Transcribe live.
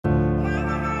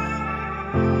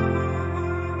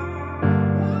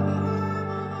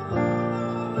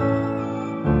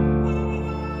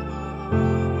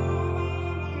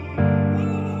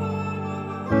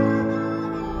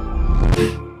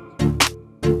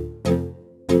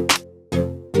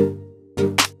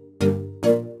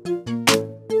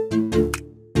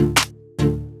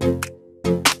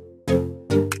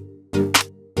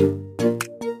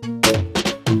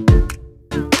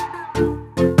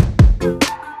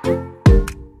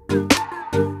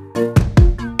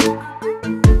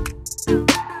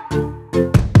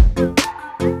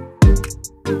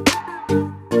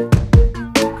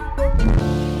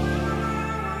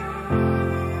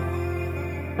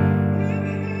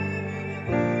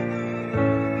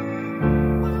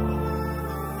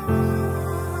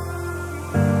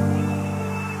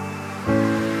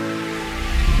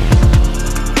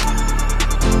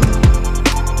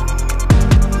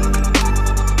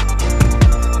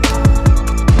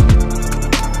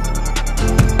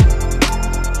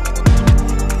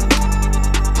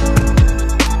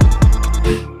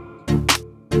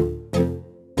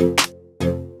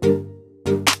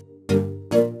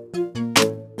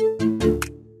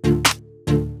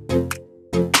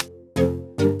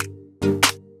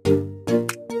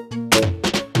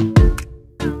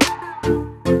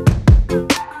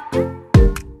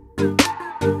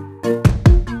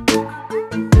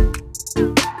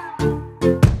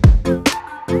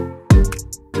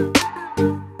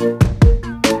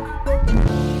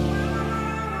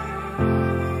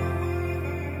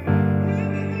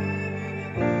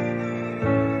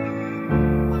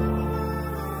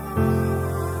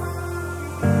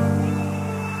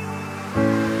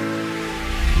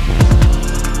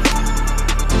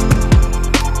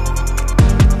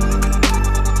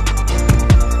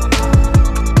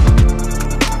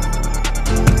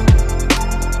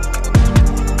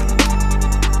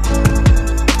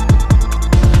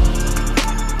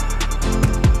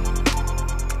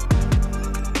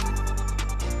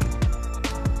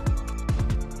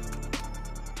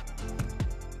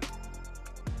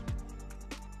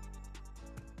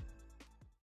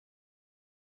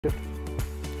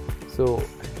so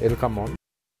it'll come on.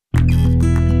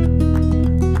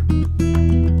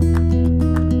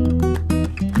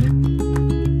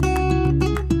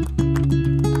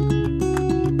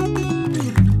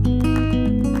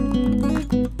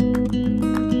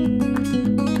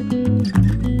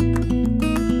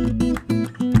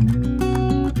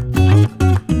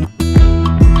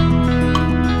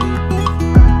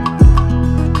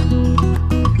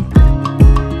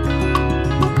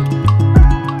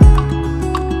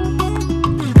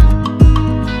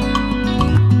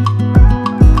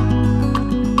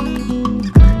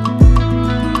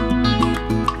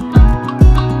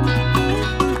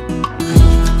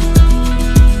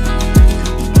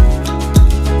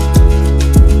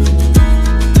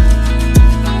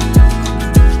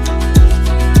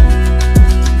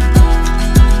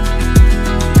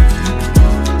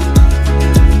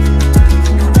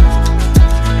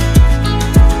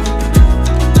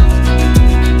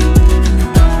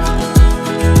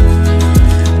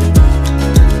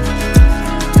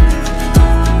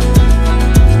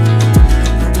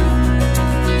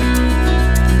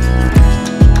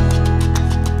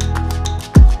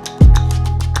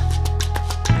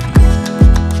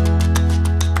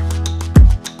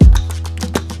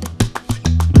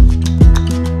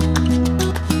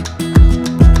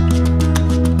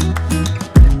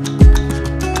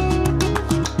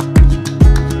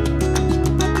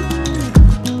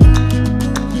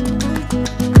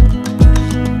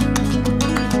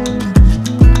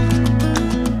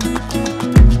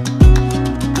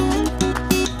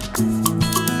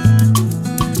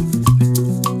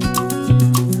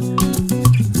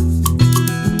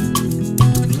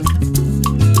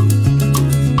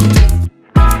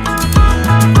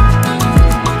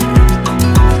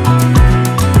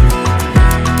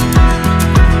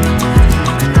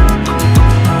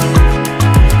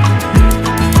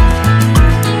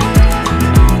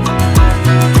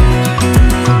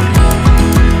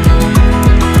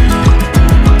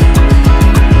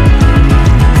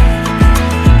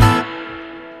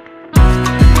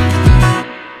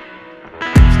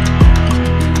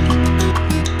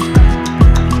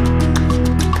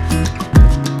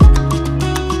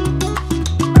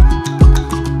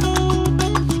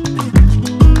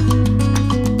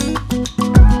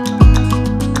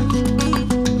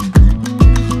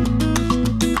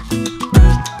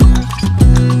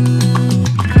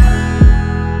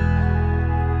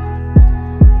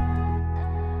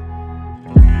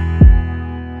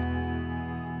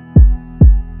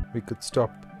 We could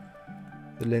stop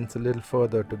the lens a little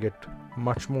further to get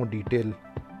much more detail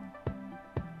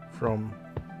from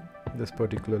this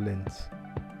particular lens.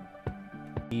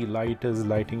 The light is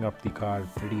lighting up the car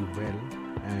pretty well,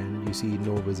 and you see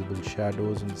no visible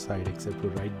shadows on the side except for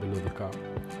right below the car.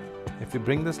 If we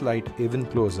bring this light even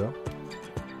closer,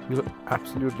 you will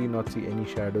absolutely not see any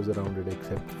shadows around it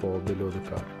except for below the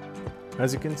car.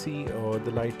 As you can see,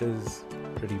 the light is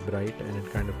pretty bright and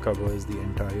it kind of covers the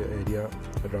entire area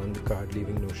around the car,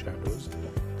 leaving no shadows.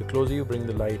 The closer you bring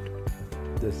the light,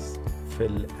 this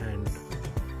fill and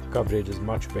coverage is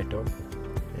much better,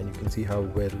 and you can see how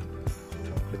well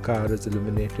the car is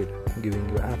illuminated, giving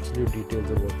you absolute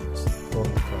details of what's on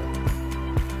the car,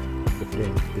 the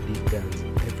print, the decals,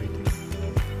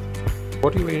 everything.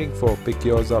 What are you waiting for? Pick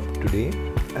yours up today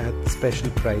at special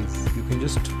price. You can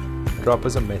just drop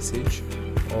us a message,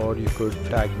 or you could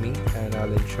tag me and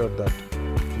I'll ensure that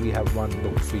we have one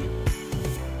booked for you.